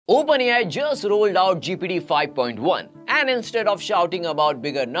OpenAI just rolled out GPT 5.1, and instead of shouting about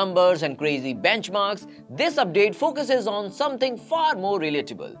bigger numbers and crazy benchmarks, this update focuses on something far more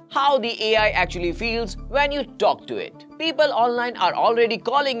relatable: how the AI actually feels when you talk to it. People online are already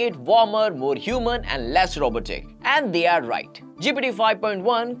calling it warmer, more human, and less robotic, and they are right. GPT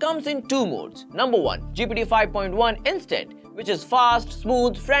 5.1 comes in two modes. Number 1, GPT 5.1 Instant, which is fast,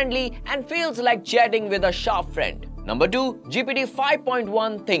 smooth, friendly, and feels like chatting with a sharp friend. Number 2, GPT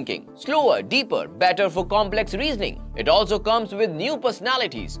 5.1 Thinking. Slower, deeper, better for complex reasoning. It also comes with new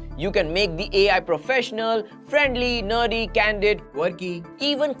personalities. You can make the AI professional, friendly, nerdy, candid, quirky,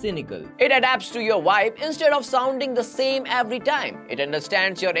 even cynical. It adapts to your vibe instead of sounding the same every time. It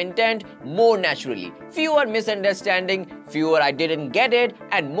understands your intent more naturally. Fewer misunderstandings, fewer I didn't get it,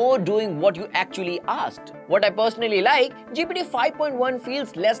 and more doing what you actually asked. What I personally like, GPT 5.1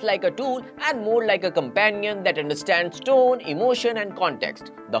 feels less like a tool and more like a companion that understands tone, emotion, and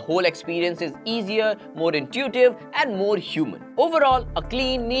context. The whole experience is easier, more intuitive, and more human. Overall, a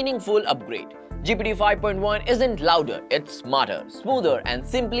clean, meaningful upgrade. GPT 5.1 isn't louder, it's smarter, smoother, and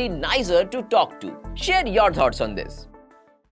simply nicer to talk to. Share your thoughts on this.